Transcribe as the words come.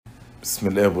بسم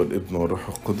الله والابن والروح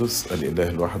القدس الإله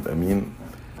الواحد أمين.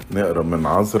 نقرأ من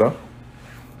عزرا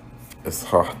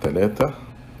إصحاح 3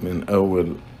 من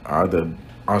أول عدد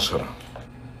 10.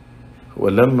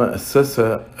 ولما أسس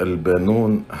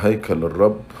البانون هيكل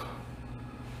الرب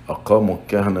أقاموا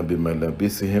الكهنة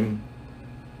بملابسهم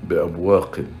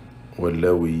بأبواق،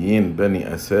 واللاويين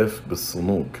بني أساف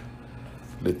بالصنوج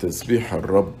لتسبيح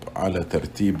الرب على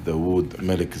ترتيب داود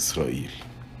ملك إسرائيل.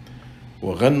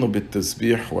 وغنوا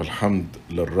بالتسبيح والحمد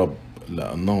للرب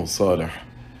لأنه صالح،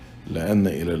 لأن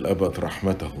إلى الأبد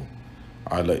رحمته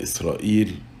على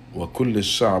إسرائيل. وكل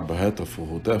الشعب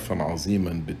هتفوا هتافا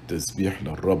عظيما بالتسبيح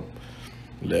للرب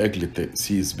لأجل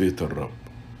تأسيس بيت الرب.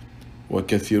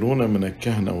 وكثيرون من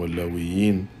الكهنة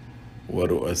واللاويين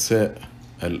ورؤساء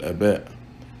الآباء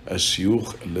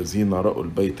الشيوخ الذين رأوا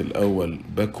البيت الأول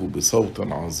بكوا بصوت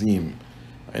عظيم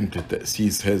عند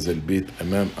تأسيس هذا البيت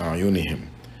أمام أعينهم.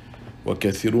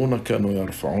 وكثيرون كانوا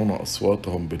يرفعون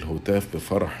أصواتهم بالهتاف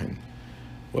بفرح،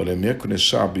 ولم يكن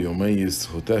الشعب يميز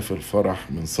هتاف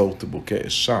الفرح من صوت بكاء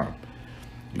الشعب،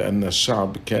 لأن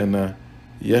الشعب كان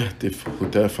يهتف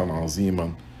هتافا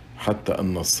عظيما حتى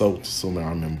أن الصوت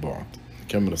سمع من بعد.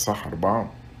 كمل صح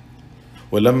 4.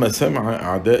 ولما سمع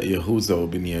أعداء يهوذا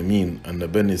وبنيامين أن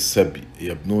بني السبي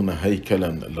يبنون هيكلا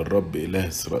للرب إله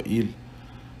إسرائيل،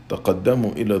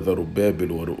 تقدموا إلى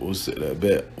زربابل ورؤوس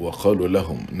الآباء وقالوا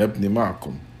لهم: نبني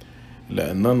معكم،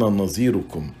 لأننا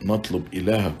نظيركم نطلب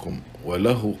إلهكم،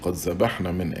 وله قد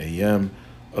ذبحنا من أيام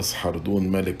أسحردون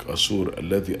ملك أشور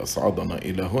الذي أصعدنا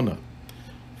إلى هنا.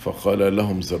 فقال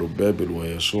لهم زربابل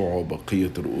ويشوع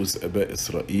وبقية رؤوس آباء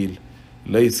إسرائيل: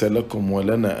 ليس لكم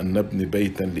ولنا أن نبني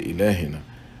بيتا لإلهنا،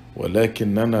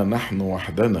 ولكننا نحن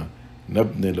وحدنا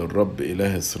نبني للرب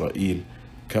إله إسرائيل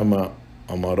كما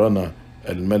أمرنا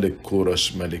الملك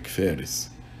كورش ملك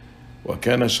فارس.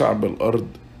 وكان شعب الأرض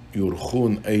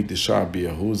يرخون أيدي شعب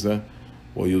يهوذا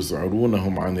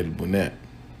ويزعرونهم عن البناء،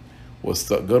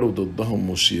 واستأجروا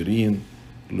ضدهم مشيرين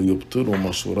ليبطلوا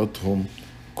مشورتهم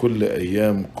كل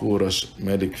أيام كورش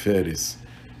ملك فارس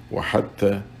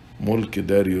وحتى ملك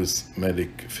داريوس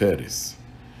ملك فارس.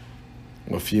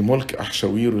 وفي ملك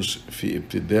أحشويرش في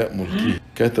ابتداء ملكه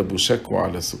كتبوا شكوى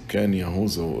على سكان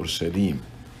يهوذا وأورشليم.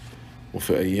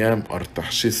 وفي أيام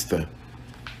أرتحشستا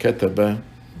كتب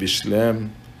بشلام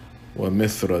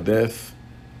ومثرداث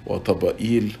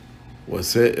وطبائيل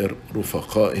وسائر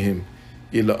رفقائهم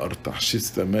إلى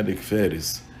أرتحشستا ملك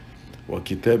فارس،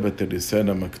 وكتابة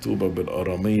الرسالة مكتوبة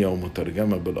بالأرامية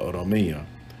ومترجمة بالأرامية.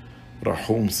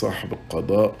 رحوم صاحب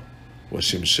القضاء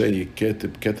وشمشاي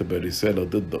الكاتب كتب رسالة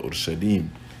ضد أورشليم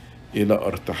إلى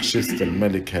أرتحشستا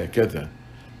الملك هكذا: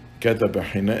 كتب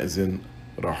حينئذ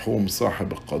رحوم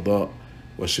صاحب القضاء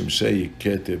وشمشاي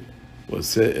الكاتب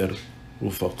وسائر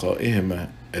رفقائهما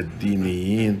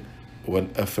الدينيين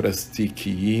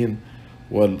والأفرستيكيين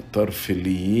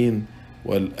والطرفليين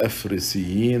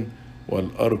والأفرسيين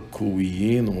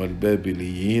والأركويين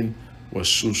والبابليين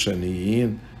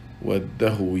والشوشنيين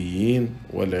والدهويين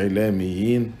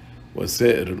والعلاميين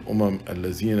وسائر الأمم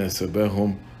الذين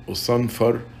سباهم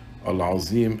أصنفر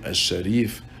العظيم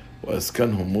الشريف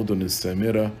وأسكنهم مدن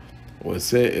السامرة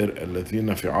وسائر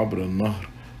الذين في عبر النهر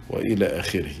وإلى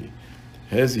آخره.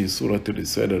 هذه صورة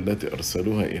الرسالة التي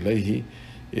أرسلوها إليه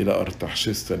إلى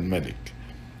أرتحشستا الملك: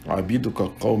 عبيدك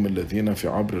القوم الذين في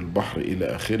عبر البحر إلى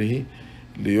آخره،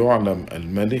 ليعلم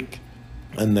الملك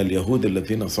أن اليهود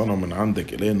الذين صنعوا من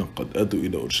عندك إلينا قد أتوا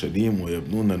إلى أورشليم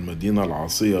ويبنون المدينة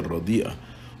العاصية الرديئة،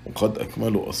 وقد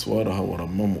أكملوا أسوارها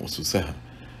ورمموا أسسها.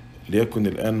 ليكن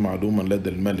الآن معلوما لدى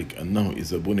الملك أنه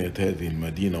إذا بنيت هذه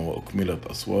المدينة وأكملت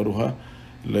أسوارها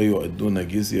لا يؤدون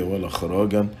جزية ولا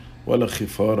خراجا ولا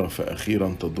خفارة،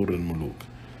 فأخيرا تضر الملوك.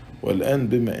 والآن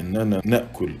بما أننا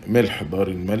نأكل ملح دار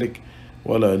الملك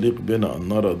ولا يليق بنا أن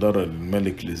نرى ضرر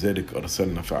الملك، لذلك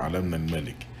أرسلنا فأعلمنا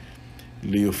الملك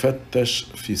ليفتش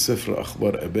في سفر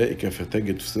أخبار أبائك،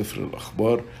 فتجد في سفر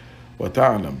الأخبار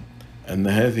وتعلم أن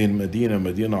هذه المدينة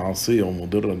مدينة عاصية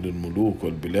ومضرة للملوك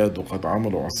والبلاد، وقد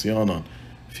عملوا عصيانا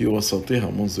في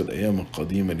وسطها منذ الأيام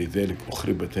القديمة، لذلك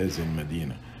أخربت هذه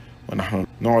المدينة. ونحن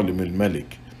نعلم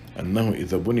الملك أنه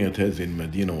إذا بنيت هذه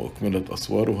المدينة وأكملت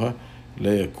أسوارها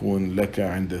لا يكون لك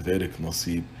عند ذلك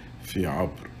نصيب في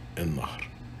عبر النهر.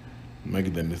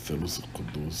 مجدا للثالوث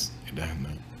القدوس إلهنا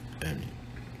آمين.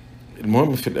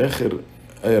 المهم في الآخر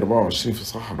آية 24 في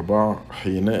صح 4: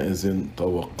 حينئذ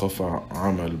توقف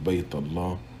عمل بيت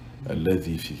الله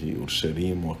الذي في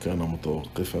أورشليم، وكان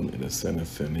متوقفا إلى السنة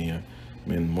الثانية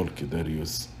من ملك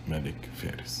داريوس ملك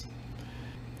فارس.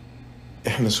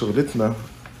 احنا شغلتنا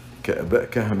كآباء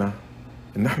كهنة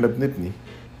ان احنا بنبني،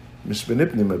 مش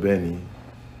بنبني مباني.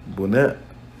 بناء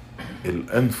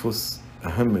الأنفس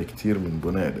أهم كتير من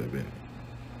بناء الأباني.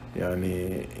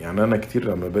 يعني أنا كتير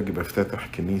لما باجي بفتتح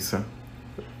كنيسة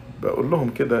بقول لهم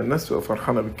كده، الناس تبقى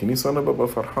فرحانة بالكنيسة وأنا ببقى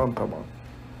فرحان طبعا،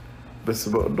 بس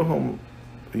بقول لهم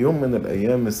يوم من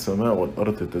الأيام السماء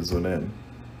والأرض تزولان،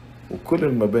 وكل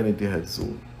المباني دي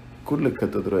هتزول، كل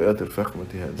الكاتدرائيات الفخمة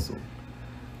دي هتزول.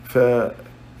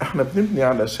 فإحنا بنبني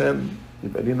علشان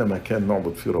يبقى لينا مكان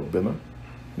نعبد فيه ربنا،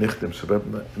 نخدم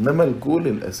شبابنا، إنما الجول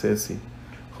الأساسي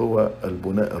هو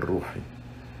البناء الروحي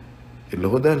اللي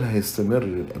هو ده اللي هيستمر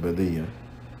للأبدية،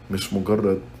 مش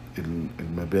مجرد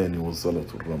المباني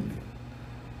والزلط والرمل.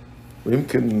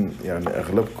 ويمكن يعني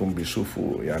أغلبكم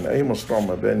بيشوفوا يعني أي مشروع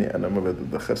مباني أنا ما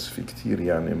بتدخلش فيه كتير،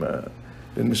 يعني ما،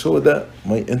 لأن مش هو ده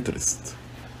ماي انترست.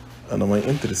 أنا ماي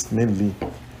انترست مينلي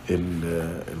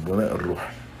البناء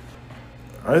الروحي.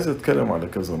 عايز أتكلم على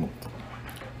كذا نقطة.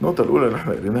 النقطة الأولى اللي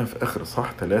احنا قريناها في آخر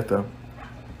صح 3،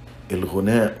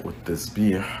 الغناء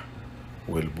والتسبيح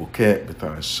والبكاء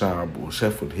بتاع الشعب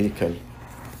وشافوا الهيكل.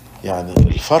 يعني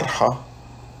الفرحة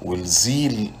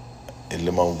والزيل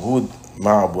اللي موجود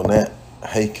مع بناء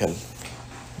هيكل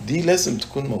دي لازم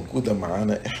تكون موجودة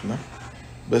معانا احنا،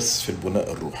 بس في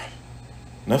البناء الروحي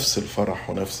نفس الفرح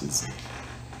ونفس الزيل.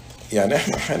 يعني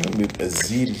احنا احيانا بيبقى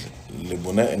الزيل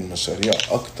لبناء المشاريع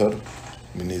اكتر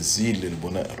من الزيل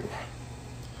للبناء الروحي.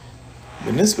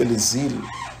 بالنسبة للزيل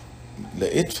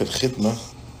لقيت في الخدمة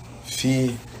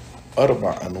في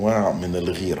 4 أنواع من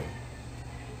الغيرة.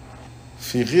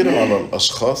 في غيرة على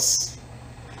الأشخاص،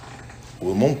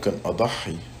 وممكن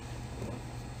أضحي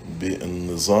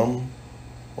بالنظام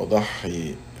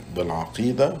وأضحي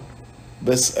بالعقيدة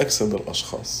بس أكسب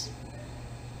الأشخاص.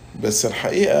 بس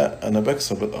الحقيقة أنا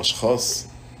بكسب الأشخاص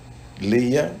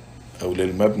ليا أو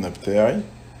للمبنى بتاعي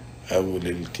أو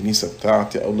للكنيسة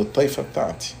بتاعتي أو للطائفة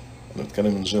بتاعتي، أنا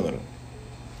بتكلم من جنرال.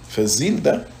 فالزيل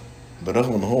ده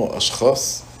برغم أنه هو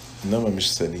أشخاص إنما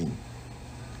مش سليم،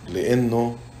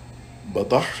 لأنه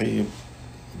بضحي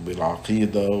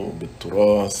بالعقيدة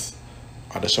وبالتراث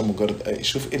علشان مجرد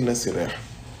شوف ايه الناس يريح.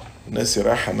 الناس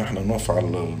يريح ان احنا نوافق على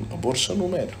الابورشن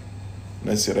وماله،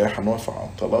 الناس يريح نوافق على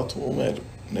الطلاق وماله،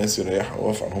 الناس يريح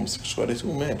نوافق على الهوموسيكشواليتي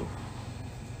وماله،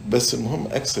 بس المهم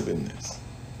اكسب الناس.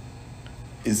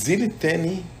 الزيل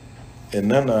التاني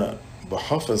ان انا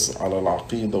بحافظ على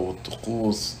العقيدة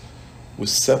والطقوس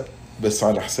والسبت بس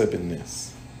على حساب الناس.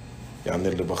 يعني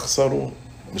اللي بخسره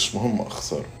مش مهم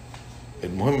اخسره،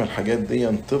 المهم الحاجات دي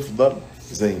تفضل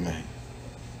زي ما هي.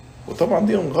 وطبعا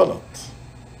دي غلط،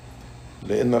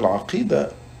 لأن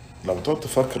العقيدة لما تقعد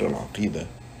تفكر العقيدة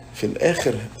في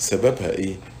الآخر سببها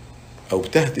إيه أو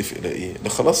تهدف إلى إيه؟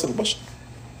 لخلاص البشر.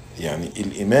 يعني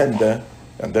الإيمان ده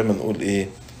يعني دايما نقول إيه؟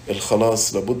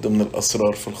 الخلاص لابد من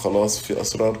الأسرار، في الخلاص في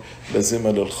أسرار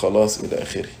لازمة للخلاص إلى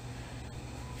آخره.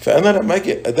 فأنا لما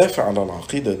أجي أدافع على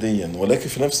العقيدة دي ولكن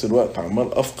في نفس الوقت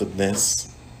عمال أفقد ناس،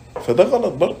 فده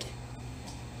غلط برضه.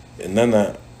 إن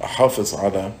أنا أحافظ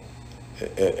على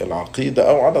العقيدة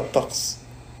أو على الطقس،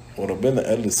 وربنا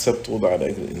قال السبت وضع على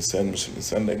أجل الإنسان مش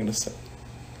الإنسان لأجل السبت.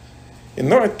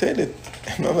 النوع الثالث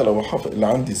إن أنا لو حافظ اللي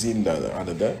عندي زين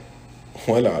على ده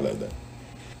ولا على ده،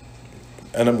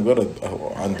 أنا مجرد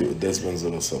أهو عندي قداس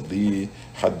بنزل أصليه،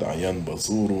 حد عيان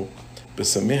بزوره،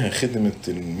 بسميها خدمة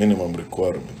المينيمم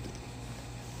ريكويرمنت.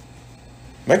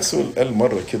 ماكسويل قال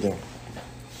مرة كده،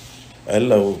 قال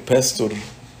لو باستور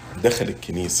دخل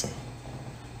الكنيسة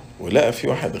ولقى في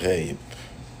واحد غايب،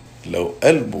 لو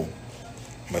قلبه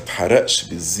ما اتحرقش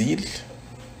بالزيل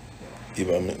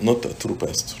يبقى نوت ترو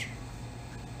باستور.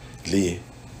 ليه؟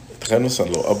 تخيل مثلا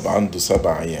لو أب عنده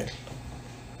 7 عيال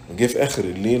وجه في آخر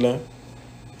الليلة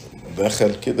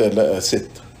دخل كده لقى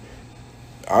 6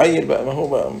 عيل، بقى ما هو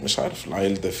بقى مش عارف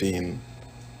العيل ده فين،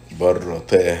 بره،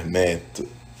 تاه، مات.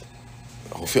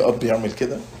 هو في أب يعمل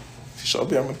كده؟ مفيش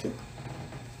أب يعمل كده.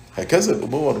 هكذا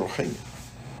الأبوة الروحية،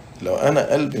 لو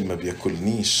أنا قلبي ما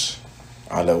بياكلنيش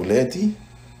على أولادي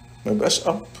ما بقاش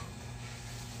أب.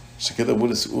 عشان كده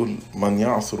بولس يقول من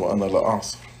يعصر وأنا لا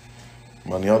أعصر،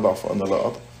 من يضعف وأنا لا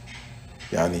أضعف.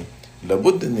 يعني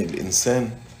لابد ان الانسان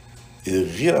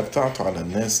الغيرة بتاعته على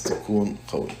الناس تكون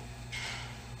قوية.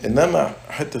 انما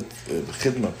حتة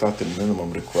الخدمة بتاعت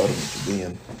المينيمم ريكويرمنت دي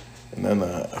ان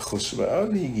انا اخش بقى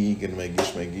اللي يجي اللي ما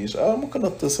يجيش ما يجيش، ممكن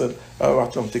اتصل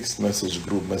ابعت لهم تكست مسج،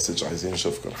 جروب مسج، عايزين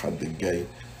نشوفكم الحد الجاي،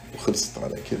 وخلصت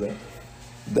على كده.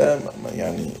 ده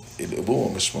يعني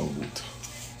الابوة مش موجودة.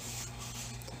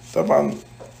 طبعا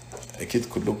اكيد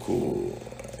كلكم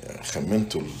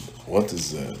خمنتوا what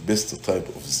is the best type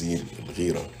of zeal،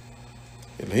 الغيرة،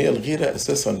 اللي هي الغيرة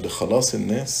أساسا لخلاص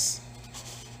الناس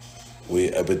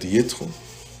وأبديتهم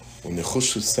وإن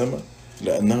يخشوا السماء،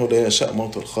 لأنه لا يشاء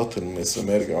موت الخاطئ من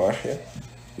السماء يرجع ويحيا،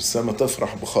 والسماء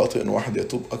تفرح بخاطئ واحد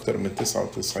يتوب أكتر من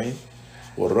 99.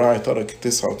 والراعي ترك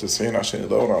 99 عشان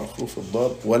يدور على الخروف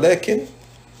الضال. ولكن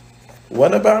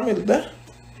وانا بعمل ده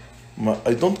ما I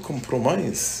don't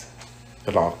compromise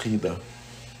العقيدة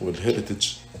والهيريتج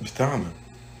بتاعنا.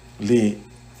 ليه؟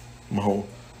 ما هو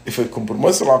if I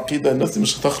compromise العقيدة الناس دي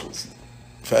مش هتخلص،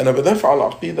 فأنا بدافع عن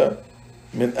العقيدة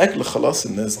من أجل خلاص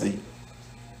الناس دي.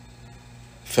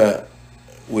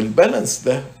 والبالانس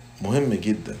ده مهم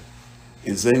جدا،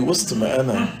 ازاي وسط ما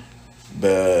انا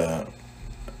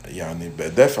يعني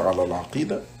بدافع على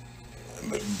العقيدة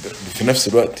في نفس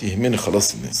الوقت يهمني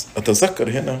خلاص الناس. اتذكر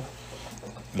هنا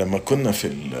لما كنا في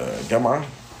الجامعة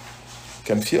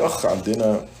كان في اخ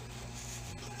عندنا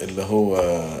اللي هو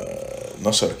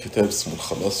نشر كتاب اسمه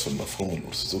الخلاص في المفهوم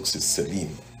الارثوذكسي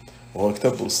السليم، وهو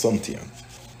كتاب بروتستانتي يعني.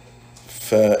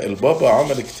 فالبابا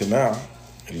عمل اجتماع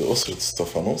لأسرة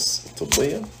استفانوس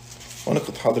الطبية، وانا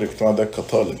كنت حاضر الاجتماع ده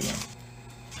كطالب يعني.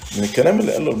 من الكلام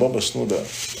اللي قاله البابا شنودة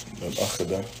للأخ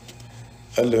ده،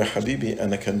 قال له يا حبيبي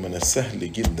أنا كان من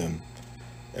السهل جدا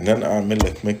إن أنا أعمل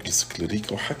لك مجلس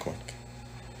كليريكي وحكمك،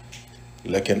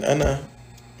 لكن أنا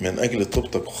من أجل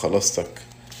توبتك وخلاصتك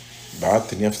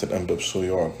بعت نيافة الأنبا بشوي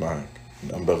يقعد معاك،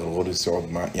 الأنبا غرغوريوس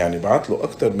يقعد معاك، يعني بعت له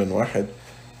أكتر من واحد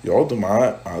يقعدوا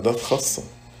معاه عادات خاصة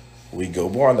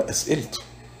ويجاوبوه على أسئلته.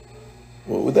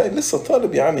 وده لسه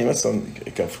طالب يعني، مثلا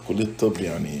كان في كلية الطب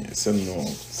يعني سنه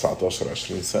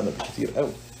 19-20 سنة بكتير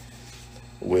قوي.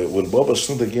 والبابا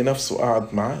شنودة جه نفسه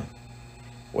قعد معاه،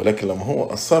 ولكن لما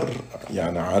هو أصر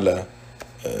يعني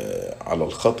على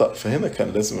الخطأ، فهنا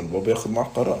كان لازم البابا ياخد معاه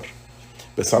قرار.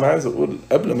 بس أنا عايز أقول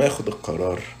قبل ما ياخد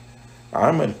القرار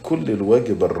عمل كل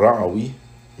الواجب الرعوي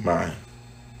معاه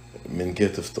من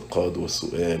جهة افتقاد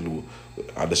وسؤال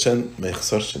علشان ما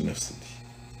يخسرش النفس دي.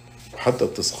 وحتى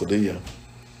التسخلية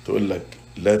تقول لك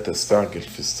لا تستعجل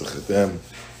في استخدام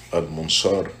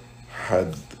المنشار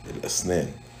حاد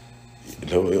الأسنان،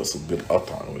 اللي هو يقصد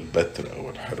بالقطع أو البتر أو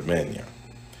الحرمان يعني.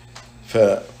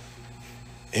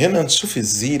 فهنا نشوف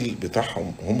الزيل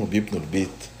بتاعهم وهم بيبنوا البيت،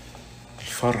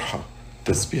 الفرحة،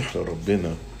 تسبيح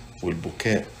لربنا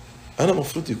والبكاء. أنا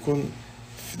مفروض يكون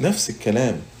في نفس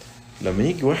الكلام لما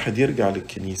يجي واحد يرجع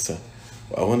للكنيسة،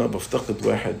 أو أنا بفتقد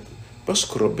واحد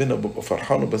بشكر ربنا، ببقى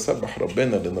فرحان وبسبح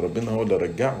ربنا لأن ربنا هو اللي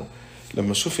رجعه.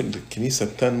 لما أشوف الكنيسة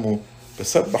بتنمو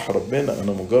بسبح ربنا،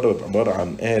 أنا مجرد عبارة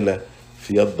عن آلة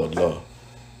في يد الله.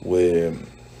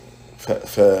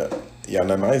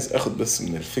 يعني أنا عايز أخد بس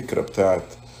من الفكرة بتاعت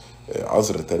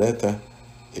عذراء 3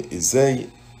 إزاي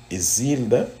الزيل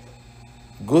ده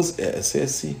جزء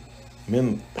أساسي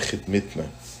من خدمتنا،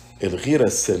 الغيرة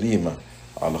السليمة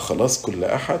على خلاص كل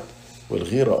أحد،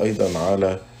 والغيرة أيضا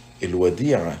على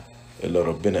الوديعة اللي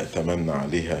ربنا اتمنى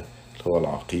عليها، اللي هو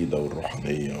العقيدة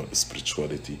والروحانية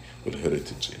والسبريتشواليتي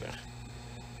والهيريتج إلى آخره.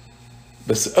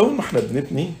 بس أول ما احنا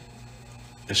بنبني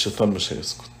الشيطان مش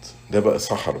هيسكت. ده بقى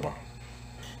إصحاح 4.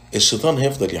 الشيطان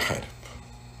هيفضل يحارب،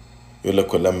 يقول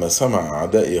لك ولما سمع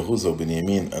أعداء يهوذا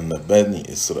وبنيامين أن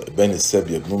بني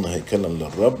السبي يبنون هيكلا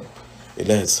للرب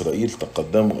إله إسرائيل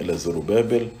تقدموا إلى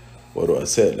زروبابل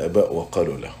ورؤساء الآباء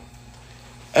وقالوا له.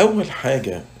 أول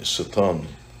حاجة الشيطان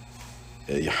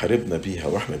يحاربنا بيها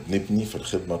وإحنا بنبني في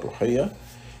الخدمة الروحية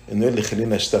إنه يقول لي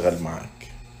خلينا أشتغل معاك.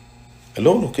 قال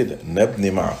له كده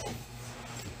نبني معكم،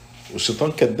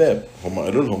 والشيطان كذاب. هم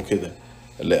قالوا لهم كده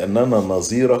لأننا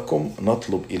نظيركم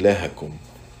نطلب إلهكم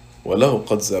وله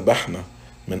قد ذبحنا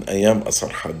من أيام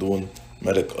أسرحدون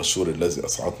ملك أشور الذي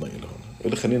أصعدنا إلى هنا.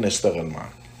 يقول لي خلينا أشتغل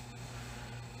معاك.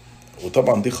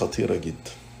 وطبعا دي خطيرة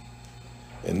جدا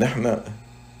إن إحنا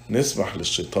نسمح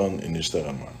للشيطان إن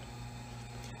يشتغل معنا.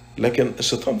 لكن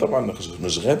الشيطان طبعا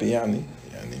مش غبي يعني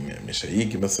مش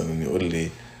هيجي مثلا يقول لي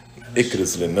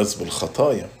اكرز للناس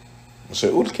بالخطايا، مش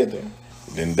هيقول كده،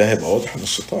 لأن ده هيبقى واضح إن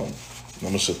الشيطان،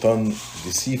 إنما الشيطان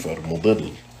ديسيفر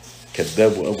مضل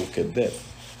كذاب وأبو كذاب.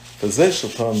 فازاي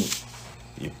الشيطان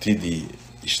يبتدي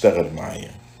يشتغل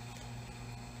معايا؟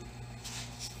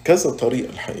 كذا طريقة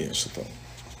الحقيقة الشيطان.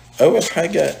 أول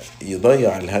حاجة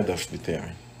يضيع الهدف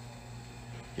بتاعي،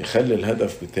 يخلي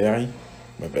الهدف بتاعي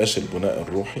ما بقاش البناء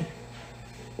الروحي،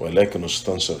 ولكن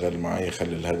الشيطان شغال معايا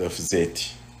يخلي الهدف ذاتي،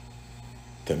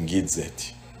 تمجيد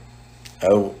ذاتي،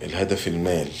 أو الهدف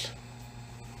المال،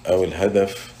 أو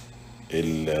الهدف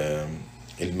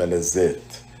الملذات.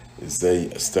 إزاي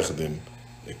أستخدم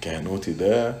كهنوتي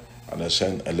ده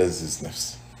علشان ألذذ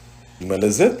نفسي.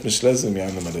 الملذات مش لازم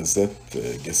يعني ملذات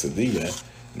جسدية،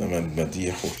 إنما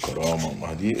المديح والكرامة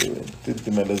ما دي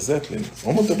بتدي ملذات للناس.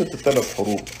 هم دول الثلاث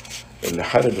حروب اللي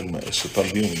حارب الشيطان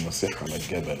بيهم المسيح على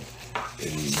الجبل: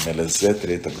 الملذات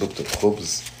اللي هي تجربة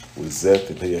الخبز،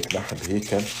 والذات اللي هي جناح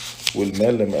الهيكل،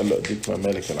 والمال لما قال له أديك ما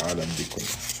مالك العالم دي كلها.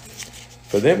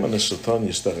 فدايما الشيطان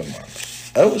يشتغل معنا،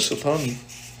 أو الشيطان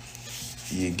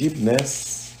يجيب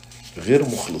ناس غير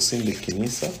مخلصين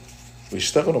للكنيسة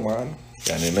ويشتغلوا معانا،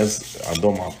 يعني ناس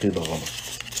عندهم عقيدة غلط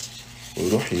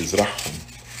ويروح يزرعهم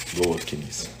جوه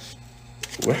الكنيسة،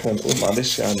 واحنا نقول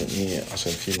معلش يعني ايه،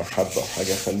 عشان في محبة او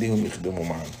حاجة خليهم يخدموا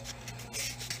معانا،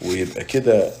 ويبقى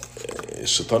كده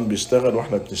الشيطان بيشتغل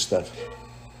واحنا بنشتغل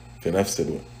في نفس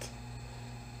الوقت.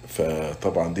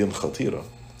 فطبعا دي خطيرة،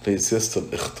 هي سياسة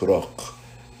الاختراق،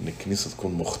 ان الكنيسة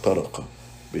تكون مخترقة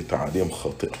بتعاليم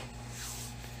خاطئة.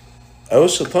 او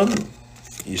الشيطان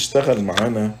يشتغل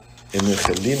معانا انه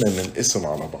يخلينا ننقسم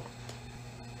على بعض،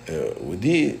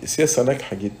 ودي سياسة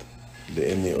ناجحة جدا،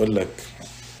 لان يقول لك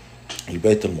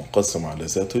البيت المنقسم على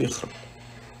ذاته يخرب.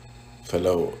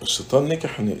 فلو الشيطان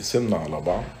نجح انه يقسمنا على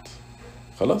بعض،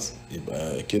 خلاص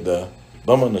يبقى كده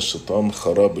ضمن الشيطان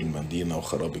خراب المدينة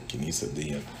وخراب الكنيسة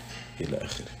دي الى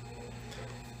اخره.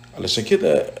 علشان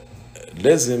كده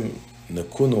لازم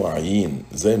نكون واعيين،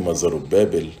 زي ما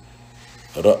زربابل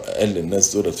قال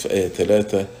للناس دولت في آية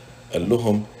 3، قال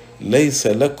لهم ليس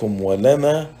لكم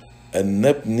ولنا أن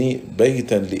نبني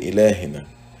بيتا لإلهنا،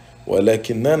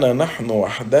 ولكننا نحن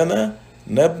وحدنا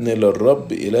نبني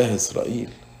للرب إله إسرائيل.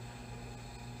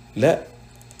 لا،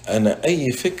 أنا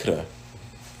أي فكرة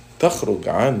تخرج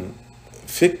عن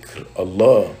فكر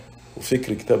الله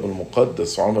وفكر الكتاب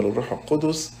المقدس وعمل الروح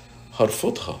القدس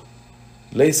هرفضها.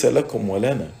 ليس لكم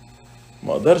ولنا،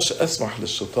 ما أقدرش أسمح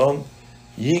للشيطان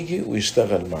يجي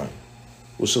ويشتغل معي،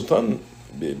 والشيطان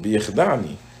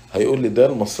بيخدعني، هيقول لي ده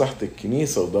لمصلحة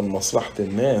الكنيسة وده لمصلحة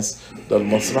الناس، ده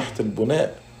لمصلحة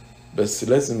البناء، بس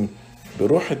لازم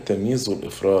بروح التمييز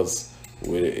والإفراز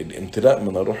والامتلاء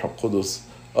من الروح القدس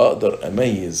أقدر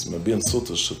أميز ما بين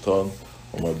صوت الشيطان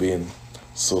وما بين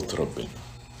صوت ربنا.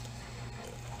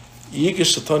 يجي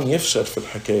الشيطان يفشل في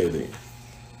الحكاية دي،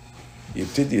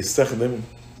 يبتدي يستخدم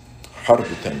حرب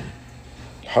تانية.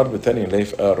 الحرب التانية اللي هي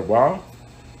في آية 4،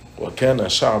 وكان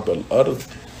شعب الأرض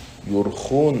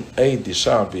يرخون أيدي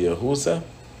شعب يهوذا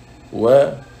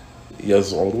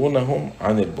ويزعرونهم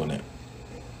عن البناء.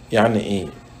 يعني إيه؟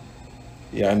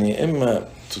 يعني إما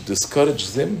to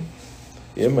discourage them،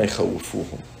 يا إما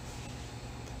يخوفوهم.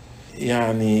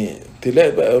 يعني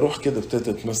تلاقي بقى روح كده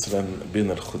ابتدت مثلا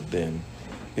بين الخدام،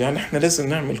 يعني احنا لازم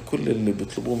نعمل كل اللي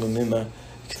بيطلبوه مننا،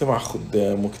 اجتماع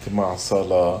خدام واجتماع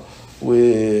صلاة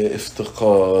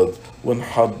وافتقاد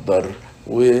ونحضر،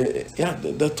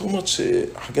 ويعني ده تو ماتش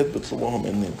حاجات بيطلبوها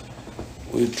مننا،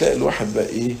 وتلاقي الواحد بقى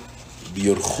ايه،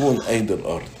 بيرخون ايدي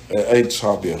الارض، ايدي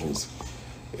شعب يهوذا،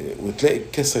 وتلاقي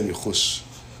الكسل يخش.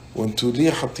 وانتوا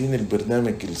ليه حاطين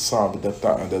البرنامج الصعب ده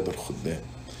بتاع اعداد الخدام؟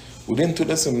 وليه انتوا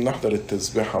لازم نحضر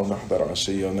التسبيحة ونحضر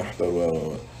عشية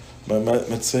ونحضر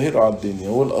ما تسهلوا على الدنيا؟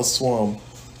 والأصوام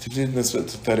تبتدي الناس بقى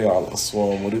تتريق على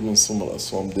الأصوام، وليه بنصوم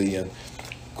الأصوام دي؟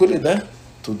 كل ده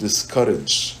to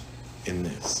discourage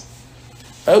الناس،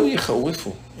 أو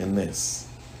يخوفوا الناس،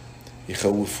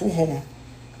 يخوفوهم.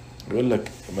 يقول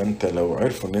لك ما انت لو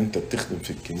عرفوا ان انت بتخدم في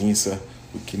الكنيسة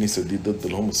والكنيسة دي ضد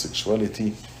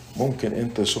الهوموسيكشواليتي، ممكن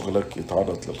انت شغلك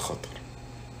يتعرض للخطر.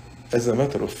 as a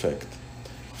matter of fact،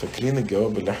 فاكرين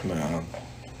الجواب اللي احنا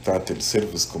بتاعت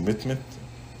السيرفيس كوميتمنت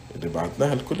اللي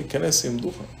بعتناها لكل الكنائس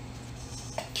يمضوها؟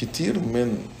 كتير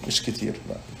من، مش كتير،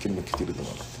 لا كلمة كتير ده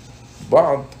غلط،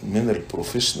 بعض من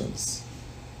البروفيشنالز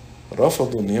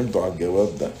رفضوا ان يمضوا على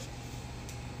الجواب ده،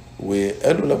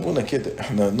 وقالوا لابونا كده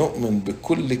احنا نؤمن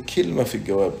بكل كلمة في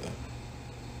الجواب ده،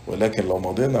 ولكن لو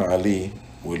مضينا عليه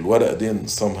والورقة دي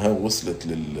somehow وصلت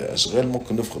للأشغال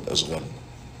ممكن نفقد أشغالنا.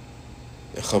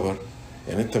 يا خبر،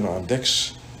 يعني انت ما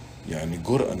عندكش يعني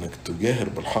جرأة انك تجاهر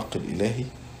بالحق الإلهي؟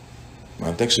 ما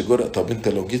عندكش جرأة؟ طب انت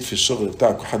لو جيت في الشغل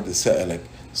بتاعك وحد سألك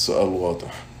سؤال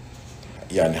واضح،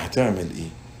 يعني هتعمل ايه؟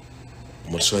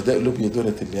 هم الشهداء لوبيا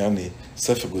دولت اللي يعني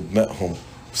سفكوا دمائهم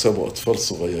وسابوا أطفال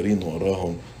صغيرين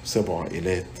وراهم وسابوا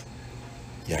عائلات،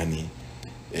 يعني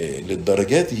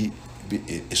للدرجات دي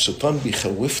الشيطان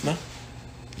بيخوفنا؟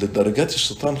 للدرجات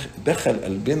الشيطان دخل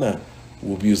قلبنا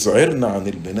وبيزعرنا عن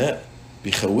البناء،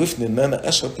 بيخوفني ان انا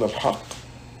اشهد للحق؟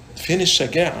 فين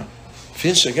الشجاعة؟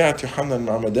 فين شجاعة يوحنا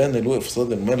المعمدان اللي وقف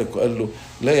صاد الملك وقال له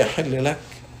لا يحل لك؟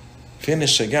 فين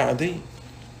الشجاعة دي؟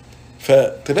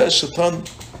 فتلاقي الشيطان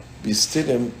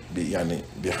بيستلم يعني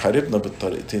بيحاربنا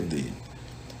بالطريقتين دي،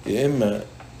 يا اما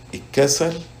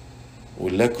الكسل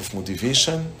واللاك اوف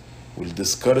موتيفيشن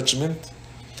والديسكارجمنت،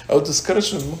 او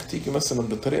ديسكارجمنت ممكن تيجي مثلا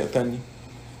بطريقة تانية،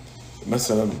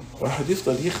 مثلا واحد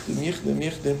يفضل يخدم يخدم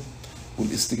يخدم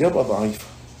والاستجابة ضعيفة،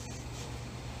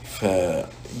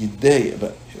 فيتضايق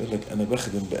بقى، يقول لك انا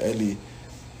بخدم بقالي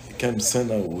كام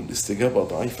سنة والاستجابة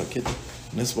ضعيفة كده،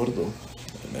 الناس برضه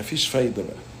ما فيش فايدة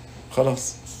بقى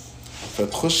خلاص،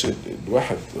 فتخش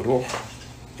الواحد روح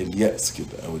اليأس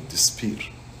كده او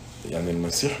الديسبير. يعني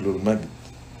المسيح له المجد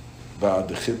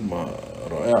بعد خدمة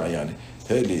رائعة. يعني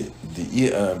تالي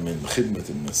دقيقة من خدمة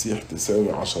المسيح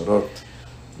تساوي عشرات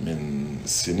من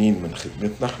السنين من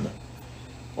خدمتنا احنا.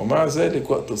 ومع ذلك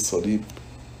وقت الصليب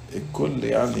الكل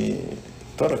يعني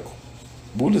تركه.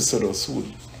 بولس الرسول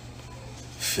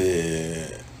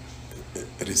في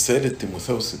رسالة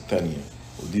تيموثاوس الثانية،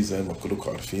 ودي زي ما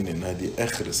كلكم عارفين انها دي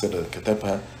اخر رسالة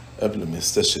كتبها قبل ما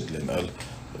يستشهد، لان قال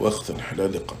وقت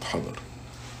انحلالي قد حضر.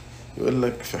 يقول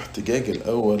لك في احتجاج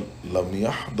الاول لم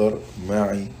يحضر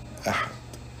معي احد.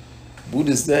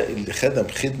 بولس ده اللي خدم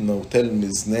خدمة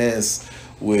وتلمذ ناس،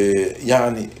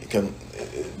 ويعني كان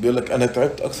بيقول لك انا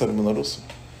تعبت اكثر من الرسل.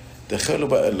 تخيلوا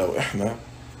بقى لو احنا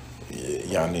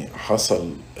يعني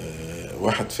حصل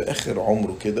واحد في اخر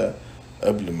عمره كده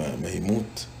قبل ما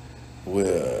يموت،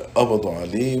 وقبضوا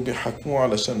عليه بيحاكموه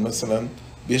علشان مثلا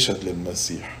بيشهد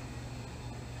للمسيح،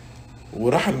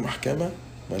 وراح المحكمة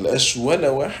ما لقاش ولا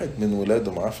واحد من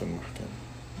ولاده معاه في المحكمة،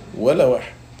 ولا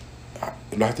واحد.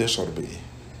 الواحد يشعر بإيه؟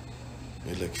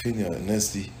 يقول لك فين يا الناس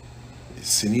دي؟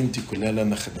 السنين دي كلها اللي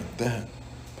أنا خدمتها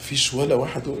مفيش ولا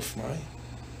واحد وقف معايا.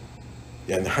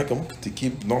 يعني حاجة ممكن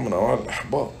تجيب نوع من أنواع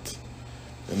الإحباط.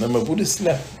 إنما بولس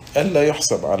لا، قال لا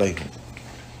يحسب عليهم،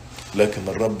 لكن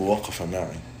الرب وقف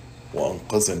معي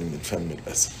وأنقذني من فم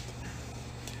الأسد.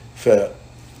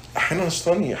 فأحيانا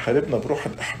الشيطان يحاربنا بروح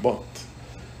الإحباط.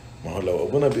 ما هو لو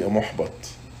أبونا بقى محبط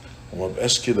وما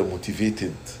بقاش كده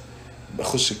موتيفيتد،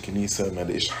 بخش الكنيسة ما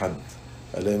لاقيش حد،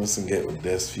 ألاقي مثلا جاي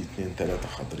قداس فيه 2 3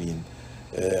 حاضرين،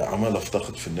 عمال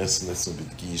أفتقد في الناس ما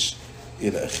بتجيش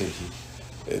إلى آخره،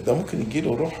 ده ممكن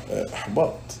يجيله روح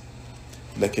إحباط.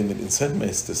 لكن الإنسان ما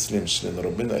يستسلمش، لأن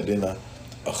ربنا قال لنا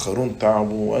آخرون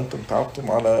تعبوا وأنتم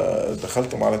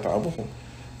دخلتم على تعبهم.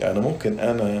 يعني ممكن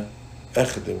أنا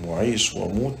أخدم وأعيش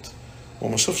وأموت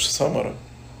وما أشوفش ثمرة،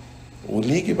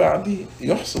 واللي يجي بعدي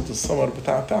يحصد الثمر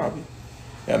بتاع تعبي.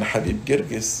 يعني حبيب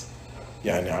جرجس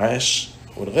يعني عاش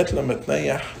ولغاية لما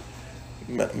تنيح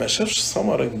ما شافش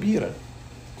ثمرة كبيرة،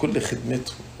 كل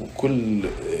خدمته وكل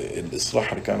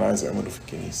الإصلاح اللي كان عايز يعمله في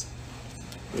الكنيسة.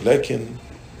 ولكن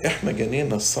احنا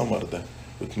جنينا الثمر ده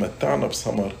وتمتعنا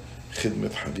بثمر خدمة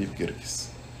حبيب جرجس.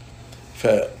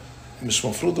 فمش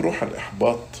مفروض روح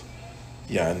الإحباط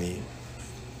يعني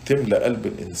تملأ قلب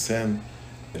الإنسان،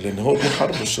 لأن هو دي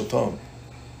حرب الشيطان.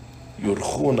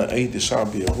 يرخون أيدي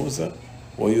شعب يهوذا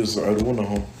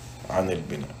ويزعرونهم عن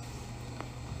البناء.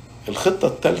 الخطة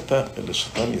الثالثة اللي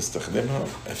الشيطان يستخدمها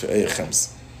في آية 5: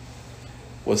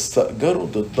 واستأجروا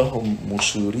ضدهم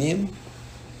مشورين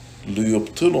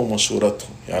ليبطلوا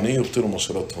مشورتهم. يعني ايه يبطلوا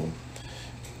مشورتهم؟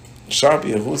 شعب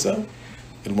يهوذا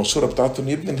المشورة بتاعتهم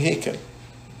يبني الهيكل،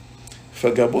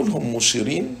 فجابوا لهم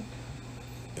مشيرين،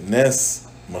 ناس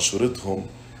مشورتهم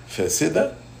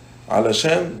فاسدة،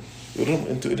 علشان يقول لهم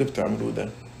انتوا ايه اللي بتعملوه ده؟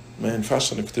 ما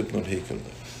ينفعش انك تبنوا الهيكل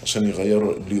ده، عشان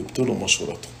يغيروا ليبطلوا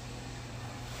مشورتهم.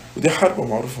 ودي حرب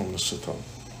معروفة من الشيطان.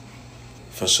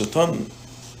 فالشيطان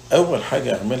أول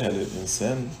حاجة يعملها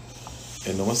للإنسان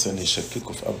إنه مثلا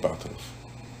يشككه في أب اعتراف،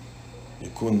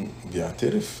 يكون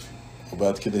بيعترف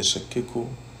وبعد كده يشككه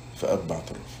في أب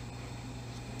اعتراف.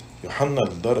 يوحنا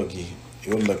الدرجي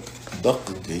يقول لك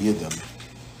دقق جيدا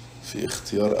في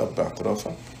اختيار أب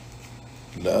اعترافك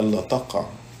لئلا تقع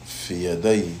في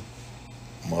يدي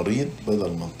مريض بدل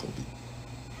من طبيب،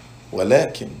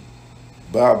 ولكن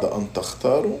بعد أن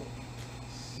تختاره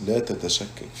لا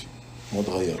تتشكك فيه، ما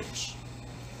تغيروش.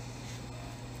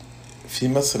 في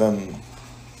مثلا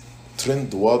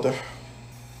ترند واضح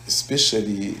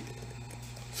especially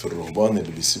في الرهبان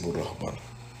اللي بيسيبوا الرهبان.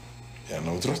 يعني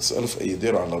لما تروح تسأله في أي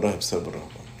دير على راهب ساب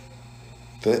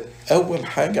الرهبان، أول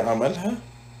حاجة عملها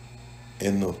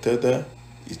إنه ابتدى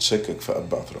يتشكك في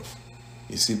أب اعترافه،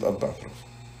 يسيب أب اعترافه.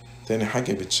 تاني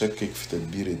حاجة بيتشكك في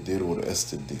تدبير الدير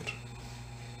ورئاسة الدير.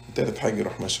 تالت حاجة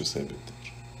يروح ماشي وسايب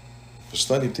الدير.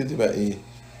 فالشيطان يبتدي بقى إيه؟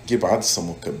 يجيب عدسة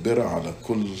مكبرة على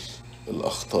كل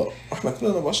الأخطاء. احنا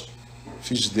كلنا بشر،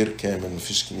 مفيش دير كامل،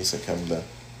 مفيش كنيسة كاملة،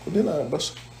 كلنا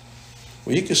بشر.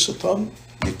 ويجي الشيطان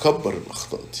يكبر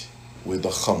الأخطاء دي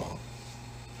ويضخمها،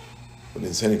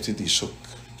 والإنسان يبتدي يشك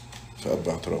في أب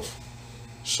اعترافه،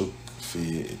 يشك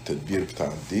في التدبير بتاع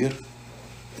الدير،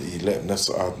 يلاقي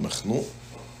نفسه قاعد مخنوق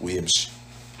ويمشي.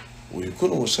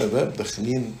 ويكونوا شباب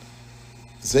داخلين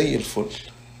زي الفل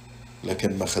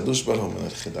لكن ما خدوش بالهم من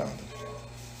الخداع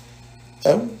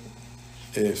ده. أو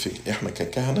احنا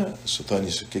ككهنة الشيطان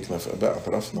يشككنا في اباء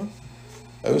اعترافنا،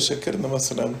 او يشكرنا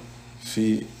مثلا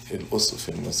في الاسقف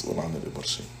المسؤول عن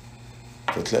الابرشيه.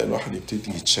 فتلاقي الواحد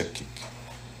يبتدي يتشكك،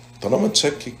 طالما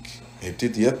تشكك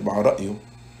هيبتدي يتبع رأيه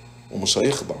ومش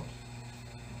هيخضع،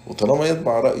 وطالما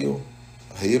يتبع رأيه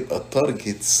هيبقى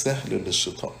تارجت سهل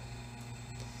للشيطان،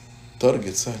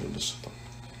 تارجت سهل للشيطان.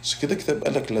 عشان كده الكتاب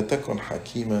قال لك لا تكن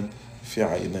حكيما في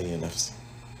عيني نفسك.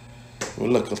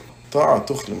 يقول لك الطاعة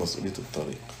تخلي مسؤولية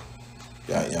الطريق.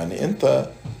 يعني انت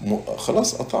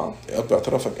خلاص قطعت، اب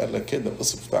اعترافك قال لك كده،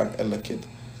 الاسم بتاعك قال لك كده،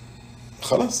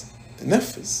 خلاص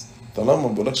نفذ. طالما ما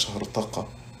بقولكش هرطقة،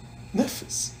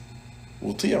 نفذ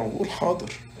وطيع وقول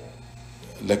حاضر.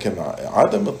 لكن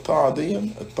عدم الطاعة دي،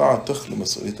 الطاعة تخلي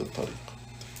مسؤولية الطريق.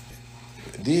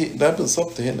 ده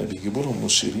بالظبط هنا بيجيبوا لهم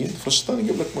مشيرين، فالشيطان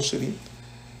يجيب لك مشيرين.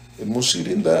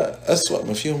 المشيرين ده أسوأ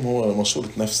ما فيهم هو مشورة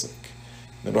نفسك،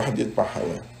 إن الواحد يتبع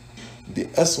هواه، دي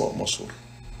أسوأ مشورة.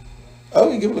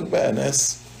 أو يجيب لك بقى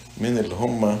ناس من اللي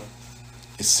هم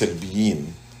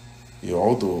السلبيين،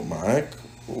 يقعدوا معاك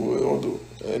ويقعدوا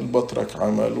البطرك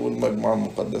عمل، والمجمع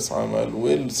المقدس عمل،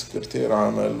 والسكرتير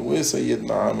عمل،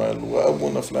 وسيدنا عمل،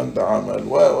 وأبونا فلان ده عمل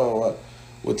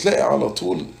وتلاقي على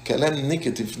طول كلام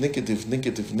نيجاتيف نيجاتيف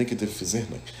نيجاتيف نيجاتيف في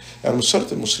ذهنك. يعني مش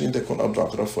شرط المشرين ده يكون أب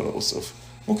اعتراف ولا أسقف،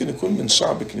 ممكن يكون من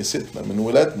شعب كنيستنا، من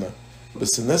ولادنا،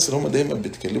 بس الناس اللي هم دايما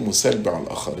بيتكلموا سلبي على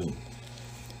الآخرين.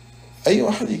 أي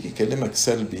واحد يجي يكلمك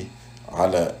سلبي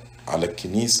على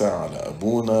الكنيسة، على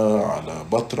أبونا، على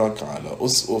بطرك، على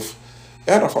أسقف،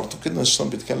 اعرف على طول كده إن الشيطان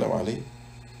بيتكلم عليه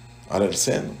على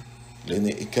لسانه، لأن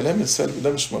الكلام السلبي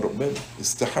ده مش من ربنا،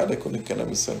 استحالة يكون الكلام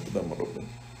السلبي ده من ربنا.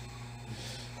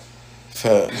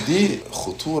 فدي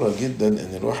خطورة جدا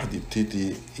إن الواحد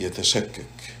يبتدي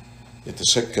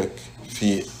يتشكك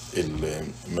في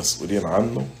المسؤولين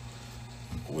عنه.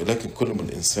 ولكن كل ما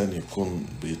الإنسان يكون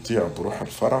بيطيع بروح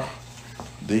الفرح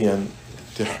دي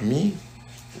تحميه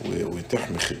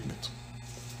وتحمي خدمته.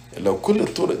 لو كل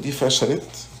الطرق دي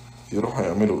فشلت، يروحوا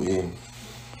يعملوا ايه؟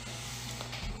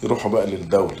 يروحوا بقى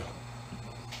للدولة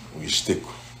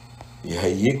ويشتكوا،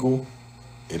 يهيجوا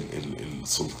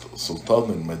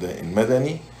السلطان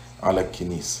المدني على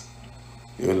الكنيسة.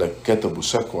 يقول لك كتبوا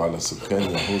شكوى على سكان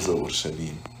يهوذا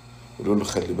وأورشليم، يقولوا له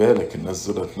خلي بالك الناس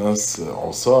دولت ناس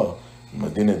عصاة،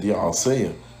 المدينة دي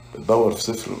عاصية، دور في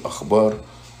سفر الأخبار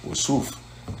وشوف،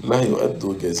 لا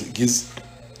يؤدوا جزء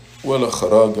ولا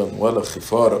خراجا ولا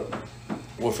خفارا،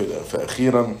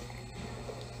 فأخيرا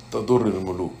تضر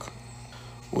الملوك.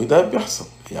 وده بيحصل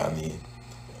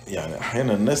يعني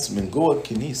أحيانا الناس من جوه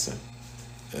الكنيسة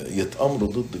يتأمروا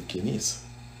ضد الكنيسة.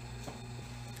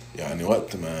 يعني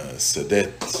وقت ما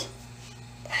السادات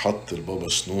حط البابا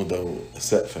شنودة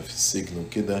وسقفة في السجن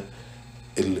وكده،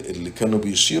 اللي كانوا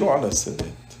بيشيروا على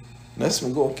السادات ناس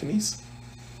من جوه الكنيسة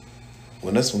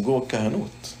وناس من جوه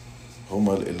الكهنوت،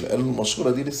 هما اللي قالوا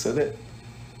المشورة دي للسادات،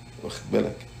 واخد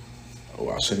بالك،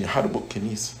 وعشان يحاربوا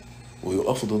الكنيسة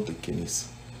ويقفوا ضد الكنيسة،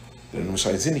 لأنه مش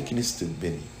عايزين الكنيسة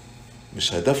تتبني،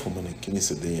 مش هدفهم من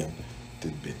الكنيسة دي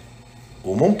تتبني.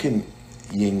 وممكن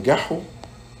ينجحوا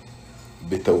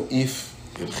بتوقيف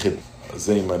الخدمة،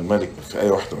 زي ما الملك في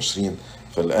آية 21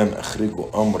 فالآن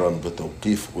أخرجوا أمرا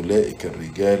بتوقيف أولئك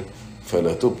الرجال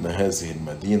فلا تبنى هذه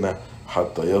المدينة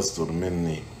حتى يصدر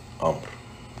مني أمر.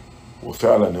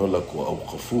 وفعلا يقول لك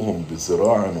وأوقفوهم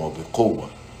بذراع وبقوة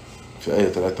في آية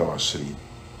 23.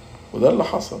 وده اللي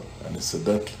حصل. يعني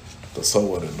السادات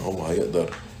تصور ان هو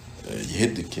هيقدر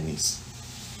يهد الكنيسة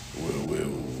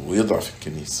ويضعف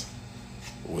الكنيسة،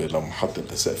 ولما حط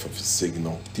الأسقفة في السجن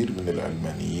وكتير من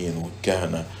العلمانيين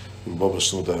والكهنة والبابا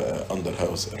شنودة أندر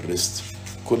هاوس أرست،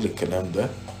 كل الكلام ده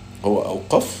هو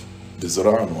أوقف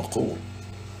بذراع وقوة.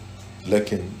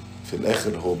 لكن في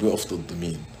الآخر هو بيقف ضد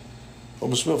مين؟ هو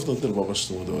مش بيقف ضد البابا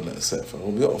شنودة ولا أسقفة،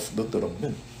 هو بيقف ضد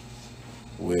ربنا.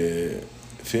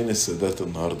 وفين السادات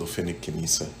النهاردة؟ وفين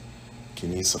الكنيسة؟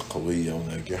 كنيسة قوية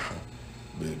وناجحة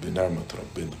بنعمة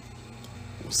ربنا،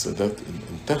 والسادات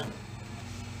انتهى.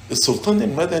 السلطان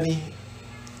المدني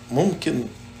ممكن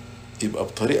يبقى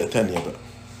بطريقة تانية بقى،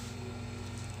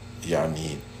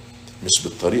 يعني مش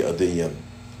بالطريقة دي.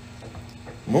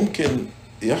 ممكن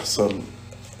يحصل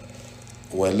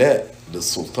ولاء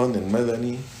للسلطان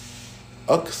المدني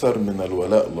أكثر من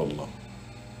الولاء لله،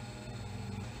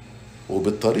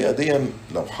 وبالطريقة دي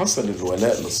لو حصل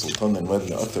الولاء للسلطان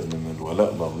المدني أكثر من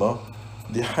الولاء لله،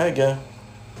 دي حاجة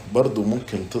برضو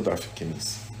ممكن تضعف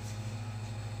الكنيسة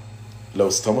لو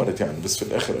استمرت يعني. بس في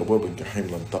الآخر أبواب الجحيم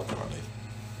لن تقع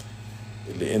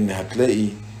عليه، لأن هتلاقي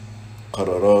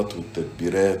قرارات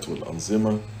والتدبيرات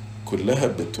والأنظمة كلها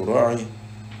بتراعي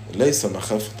ليس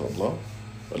مخافة الله،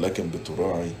 ولكن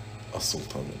بتراعي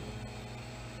السلطان الله.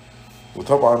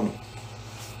 وطبعا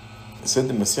السيد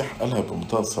المسيح قالها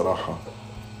بمنتهى الصراحة: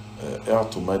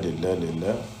 اعطوا ما لله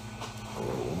لله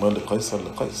وما لقيصر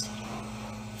لقيصر.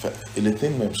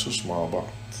 فالاتنين ما يمشوش مع بعض.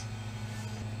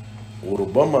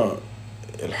 وربما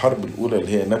الحرب الأولى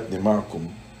اللي هي نبني معكم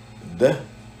ده،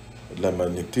 لما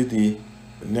نبتدي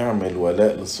نعمل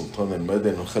ولاء للسلطان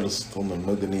المدني ونخلي السلطان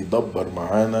المدني يدبر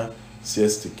معانا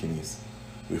سياسة الكنيسة،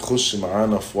 ويخش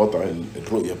معانا في وضع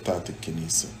الرؤية بتاعت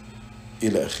الكنيسة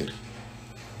إلى آخره.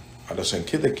 علشان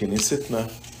كده كنيستنا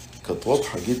كانت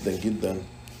واضحة جدا جدا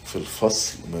في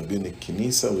الفصل ما بين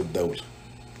الكنيسة والدولة.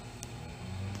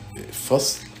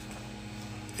 فصل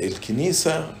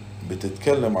الكنيسة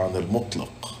بتتكلم عن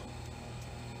المطلق،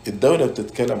 الدولة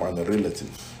بتتكلم عن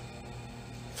الريلاتيف.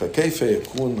 فكيف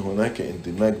يكون هناك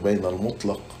اندماج بين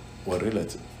المطلق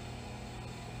والريلاتيف؟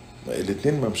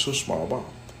 الاتنين ممشوش مع بعض،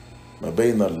 ما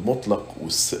بين المطلق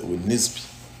والنسبي.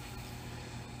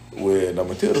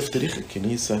 ولما تقرأ في تاريخ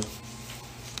الكنيسة،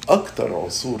 أكتر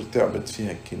عصور تعبت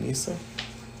فيها الكنيسة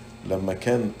لما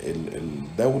كان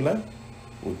الدولة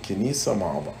والكنيسة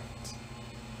مع بعض.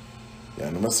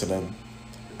 يعني مثلا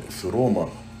في روما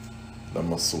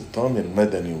لما السلطان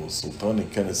المدني والسلطان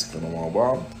الكنسي كانوا مع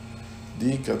بعض،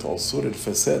 دي كانت عصور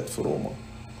الفساد في روما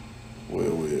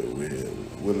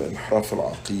والانحراف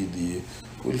العقيدي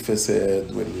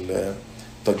والفساد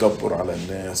والتجبر على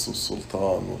الناس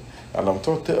والسلطان. يعني لما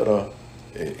تقعد تقرا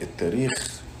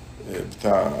التاريخ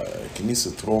بتاع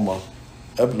كنيسة روما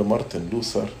قبل مارتن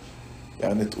لوثر،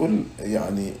 يعني تقول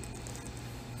يعني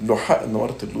له حق ان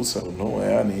مارتن لوثر ان هو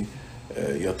يعني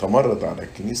يتمرد على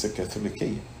الكنيسة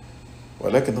الكاثوليكية،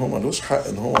 ولكن هو ملوش حق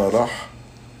ان هو راح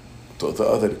to the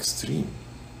other extreme.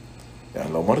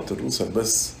 يعني لو مارتن لوثر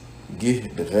بس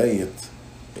جه لغاية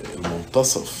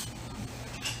المنتصف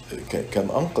كان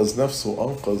أنقذ نفسه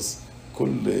وأنقذ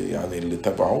كل يعني اللي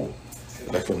تبعوه.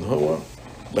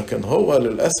 لكن هو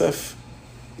للأسف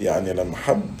يعني لما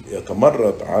حب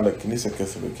يتمرد على الكنيسة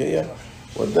الكاثوليكية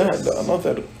وداها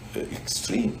لأنذر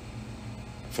اكستريم،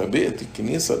 فبقت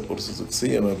الكنيسة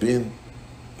الأرثوذكسية ما بين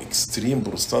اكستريم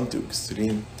بروتستانتي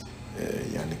واكستريم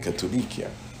يعني كاثوليك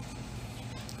يعني.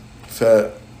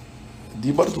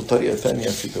 فدي برضو طريقة تانية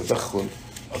في تدخل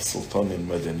السلطان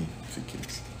المدني في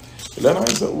الكنيسة. اللي أنا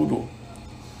عايز أقوله،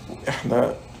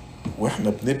 وإحنا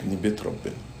بنبني بيت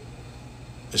ربنا،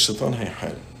 الشيطان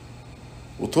هيحارب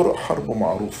وطرق حربه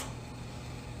معروفة.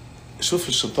 شوف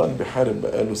الشيطان بيحارب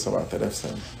بقاله 7000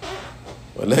 سنة،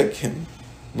 ولكن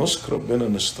نشكر ربنا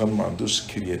ان الشيطان ما عندوش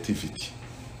كرياتيفيتي.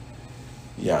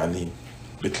 يعني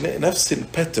بتلاقي نفس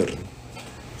الباترن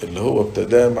اللي هو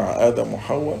ابتداه مع آدم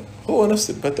وحواء هو نفس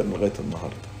الباترن لغاية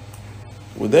النهاردة.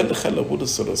 وده اللي خلى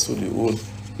بولس الرسول يقول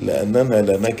لأننا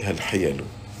لا نجهل حيله.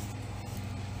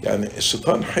 يعني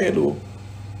الشيطان حيله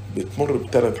بتمر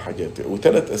بثلاث حاجات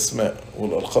وثلاث أسماء،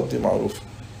 والألقاب دي معروفة: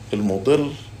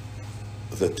 المضل،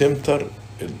 ذا تيمتر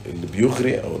اللي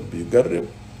بيغري أو اللي بيجرب،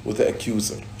 وذا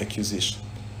أكيوزر accusation.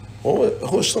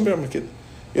 هو الشيطان بيعمل كده،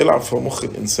 يلعب في مخ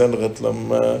الإنسان لغاية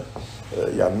لما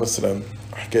يعني مثلا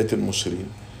حكاية المشرين،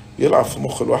 يلعب في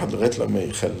مخ الواحد لغاية لما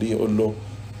يخليه يقول له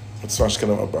ما تسمعش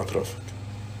كلام أب اعترافك،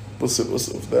 بص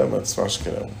الأسقف ده ما تسمعش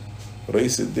كلامه،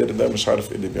 رئيس الدير ده مش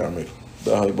عارف ايه اللي بيعمله،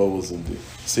 ده هيبوظ الدير،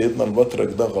 سيدنا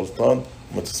البطرك ده غلطان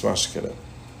وما تسمعش كلامه.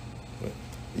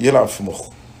 يلعب في مخه،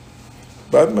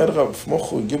 بعد ما يلعب في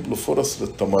مخه يجيب له فرص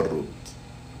للتمرد،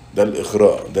 ده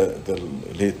الإغراء، ده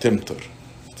اللي هي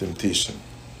temptation.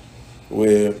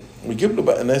 ويجيب له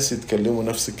بقى ناس يتكلموا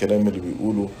نفس الكلام اللي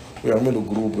بيقولوا، ويعملوا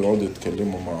جروب ويقعدوا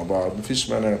يتكلموا مع بعض، مفيش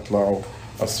مانع يطلعوا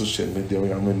على السوشيال ميديا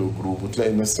ويعملوا جروب، وتلاقي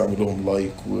الناس تعمل لهم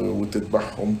لايك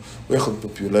وتتبعهم وياخد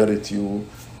popularity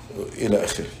إلى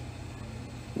آخره.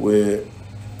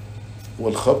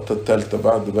 والخبطة الثالثة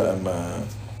بعد بقى ما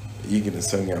يجي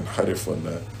الإنسان ينحرف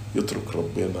ولا يترك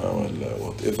ربنا ولا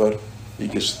whatever،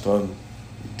 يجي الشيطان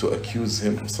to accuse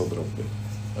him قصاد ربنا،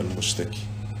 المشتكي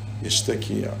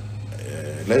يشتكي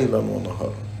ليلا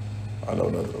ونهارا على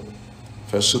أولاد ربنا.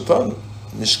 فالشيطان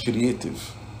مش كرييتيف،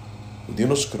 ودي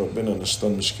نشكر ربنا ان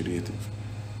الشيطان مش كرييتيف.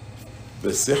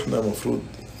 بس احنا مفروض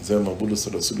زي ما بولس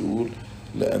الرسول يقول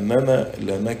لأننا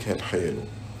لا نجهل حيله،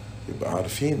 يبقى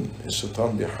عارفين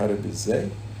الشيطان بيحارب ازاي،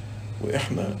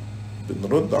 واحنا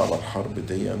بنرد على الحرب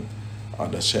دي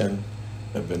علشان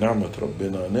بنعمة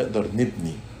ربنا نقدر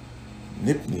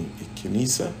نبني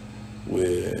الكنيسة.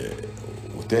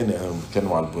 وتاني انا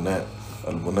بتكلم على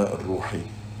البناء الروحي،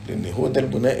 لان هو ده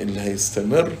البناء اللي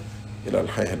هيستمر الى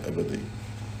الحياة الابدية.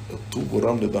 الطوب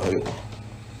والرمل ده هيقع،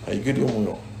 هيجي اليوم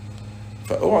ويقع،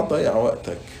 فاوعى تضيع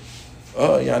وقتك.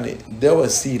 يعني ده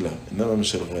وسيلة انما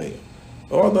مش الغاية.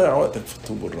 اوعى تضيع وقتك في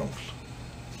الطوب والرمل،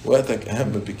 وقتك اهم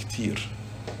بكتير.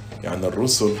 يعني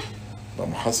الرسل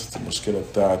لما حصلت المشكلة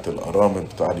بتاعة الارامل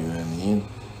بتاع اليونانيين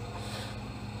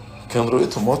كان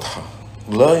رؤيتهم واضحة،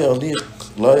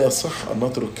 لا يصح ان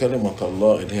نترك كلمة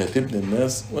الله اللي هي تبني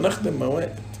الناس ونخدم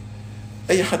موائد.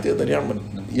 اي حد يقدر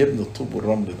يبني الطوب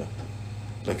والرمل ده،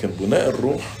 لكن بناء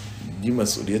الروح دي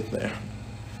مسؤوليتنا احنا.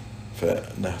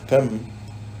 فنهتم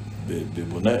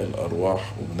ببناء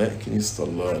الأرواح وبناء كنيسة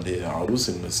الله اللي هي عروس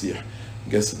المسيح،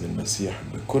 جسد المسيح،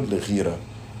 بكل غيرة،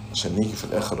 عشان نيجي في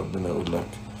الآخر ربنا يقول لك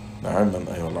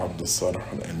نعما أيها العبد الصالح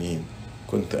الأمين،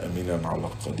 كنت أمينا على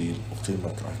القليل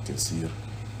أقيمك على الكثير،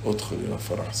 ادخل إلى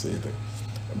فرح سيدك.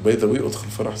 بيضاوي ادخل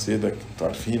فرح سيدك. انتوا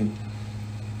عارفين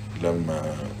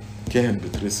لما كاهن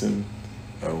بيترسم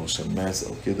أو شماس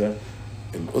أو كده،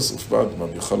 الأسقف بعد ما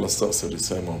بيخلص طقس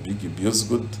الرسامة وبيجي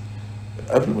بيسجد،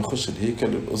 قبل ما يخش الهيكل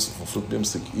الأسقف المفروض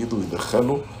بيمسك إيده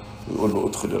ويدخله ويقول له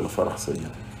ادخل إلى فرح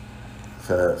سيدك.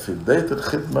 ففي بداية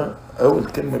الخدمة أول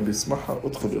كلمة بيسمعها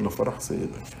ادخل إلى فرح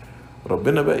سيدك.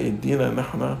 ربنا بقى يدينا إن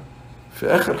احنا في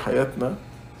آخر حياتنا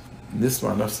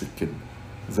نسمع نفس الكلمة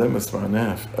زي ما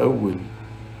سمعناها في أول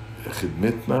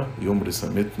خدمتنا يوم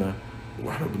رسامتنا،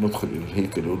 واحنا بندخل إلى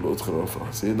الهيكل يقول له ادخل إلى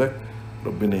فرح سيدك.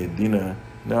 ربنا يدينا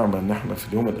نعمة إن احنا في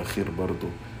اليوم الأخير برضو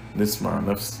نسمع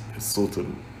نفس الصوت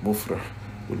المفرح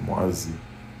والمعزي،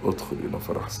 ادخل إلى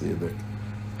فرح سيدك.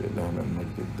 لإلهنا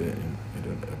المجد الدائم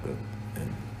إلى الأبد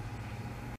آمين.